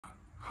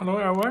Hello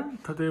everyone,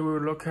 today we will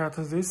look at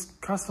this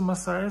customer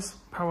size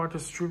power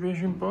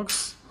distribution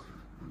box.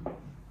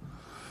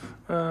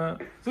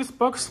 This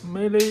box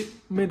mainly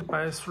made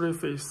by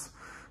 3-phase.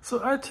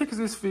 So I take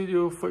this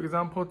video, for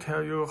example,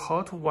 tell you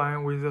how to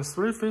wind with the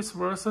 3-phase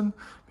version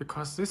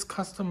because this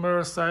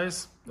customer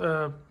size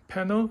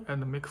panel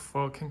and make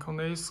for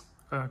KinCony's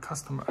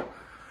customer.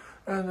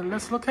 And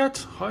let's look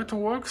at how it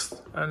works.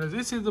 And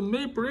this is the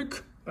main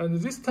brick.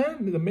 And this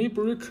time, the main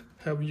brick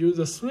have used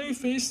a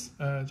 3-phase,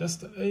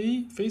 just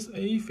phase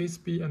A, phase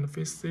B, and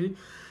phase C.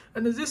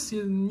 And this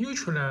is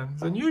neutral line.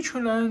 The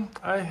neutral line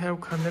I have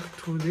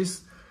connected to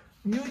this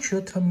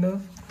neutral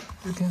terminal.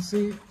 You can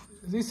see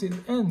this is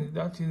N,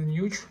 that is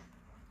neutral.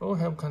 All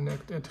have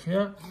connected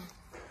here.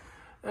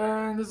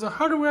 And the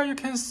hardware you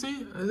can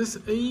see this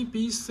A,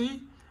 B, C,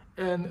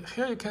 and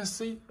here you can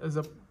see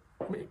the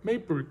main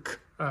brick,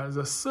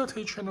 the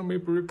 30-channel main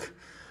brick.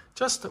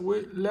 Just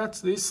we let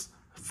this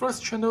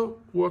first channel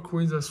work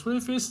with the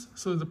 3-phase,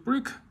 so the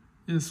brick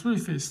is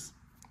 3-phase.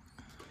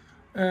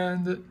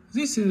 And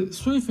this is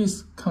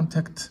 3-phase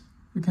contact.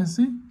 You can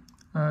see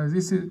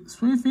this is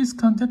 3-phase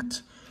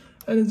contact,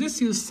 and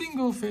this is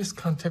single-phase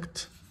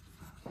contact.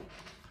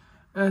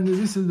 And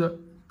this is the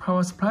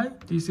power supply,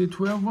 DC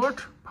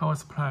 12-volt power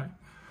supply.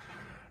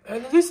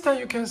 And this time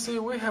you can see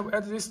we have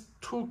added these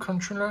two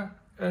controllers,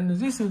 and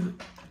this is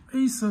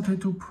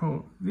A32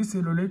 Pro. This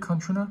is relay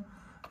controller.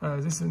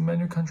 This is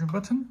manual control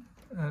button.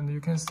 And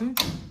you can see,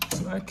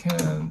 so I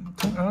can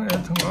turn on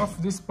and turn off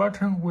this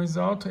button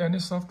without any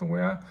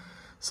software.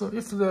 So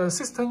if the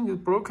system is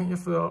broken,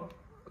 if the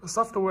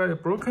software is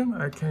broken,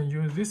 I can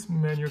use this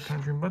manual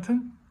control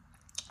button.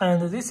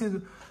 And this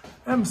is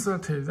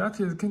M30, that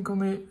is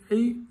KinCony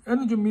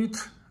energy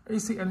meter,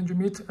 AC energy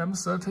meter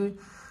M30.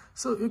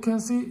 So you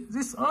can see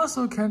this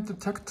also can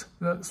detect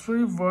the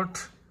 3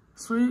 volt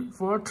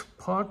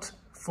port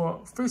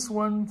for phase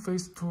 1,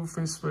 phase 2,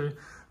 phase 3,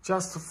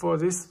 just for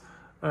this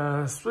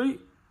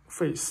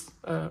 3-phase.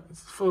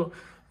 So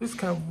this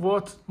can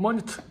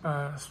monitor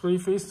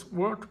 3-phase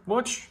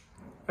watch.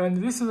 And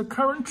this is the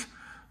current.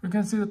 You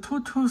can see the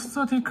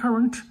 230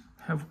 current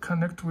have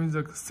connect with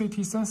the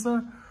CT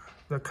sensor,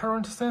 the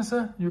current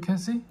sensor. You can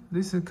see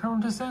this is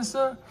current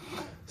sensor.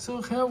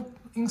 So have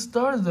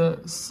installed the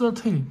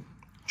 30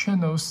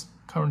 channels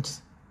current.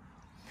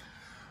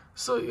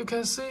 So you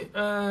can see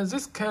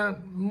this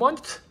can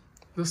monitor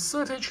the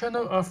 30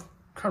 channel of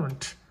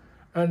current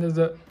and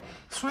the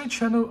 3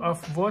 channel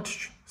of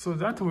voltage, so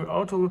that will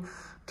auto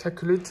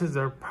calculate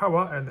the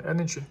power and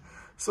energy.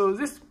 So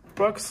this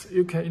box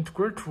you can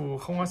integrate to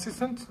Home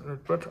Assistant,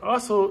 but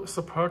also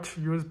support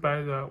used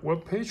by the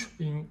web page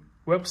in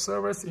web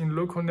service in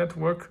local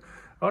network.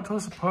 Auto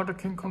support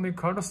KinCony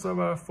cloud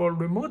server for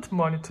remote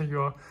monitor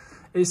your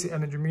AC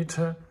energy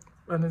meter.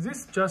 And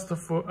this just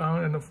for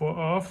on and for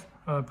off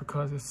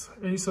because it's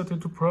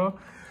A32 Pro.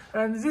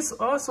 And this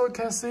also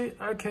can see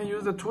I can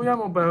use the 2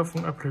 mobile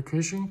phone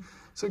application.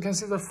 So you can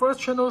see the first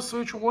channel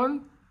switch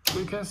 1. So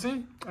you can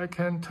see I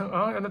can turn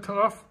on and turn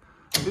off.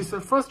 This is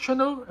the first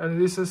channel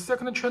and this is the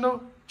second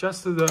channel.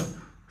 Just the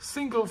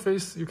single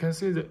phase. You can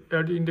see the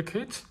LED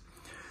indicate.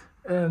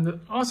 And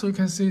also you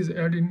can see the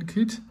LED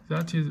indicate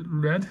that is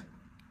red.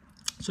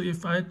 So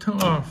if I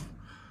turn off,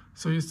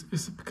 so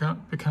it's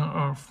become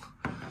off.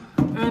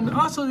 And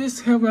also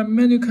this have a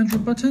manual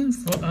control button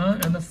for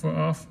on and for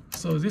off.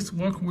 So this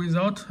work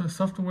without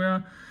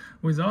software,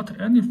 without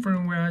any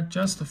firmware,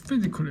 just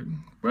physically.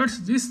 But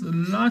this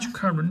large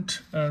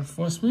current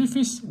for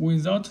 3-phase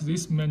without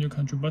this manual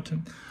control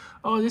button.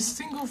 Or this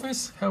single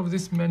phase have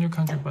this manual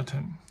control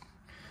button.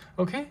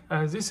 Okay,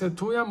 this is a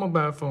 2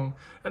 mobile phone.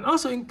 And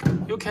also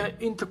you can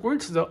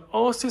integrate the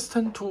all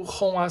system to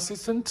Home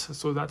Assistant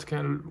so that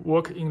can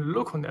work in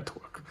local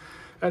network.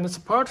 And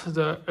support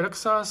the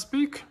Alexa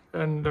Speak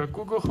and the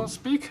Google Home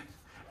Speak,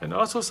 and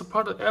also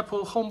support the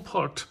Apple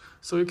HomePod,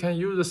 so you can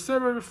use the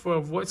Siri for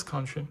voice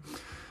control.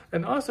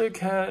 And also you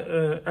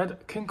can add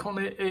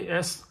KinCony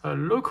AS, a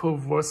local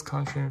voice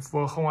control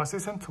for Home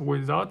Assistant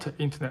without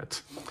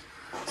internet.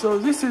 So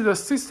this is the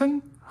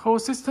system, whole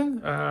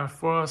system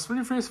for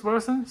 3-phase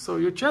version. So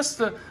you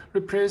just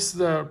replace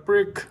the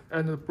brick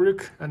and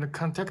the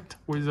contact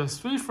with the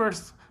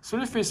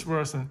 3-phase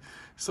version.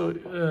 So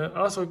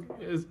also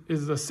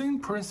is the same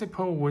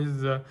principle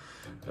with the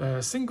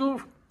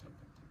single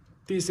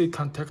DC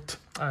contact.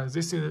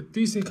 This is a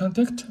DC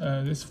contact.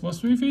 This for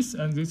 3-phase,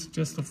 and this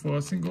just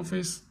for single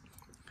phase.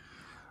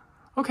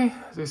 Okay,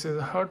 this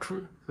is how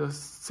the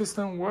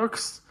system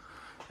works.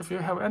 If you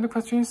have any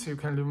questions, you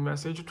can leave a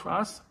message to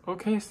us.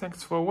 Okay,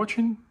 thanks for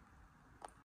watching.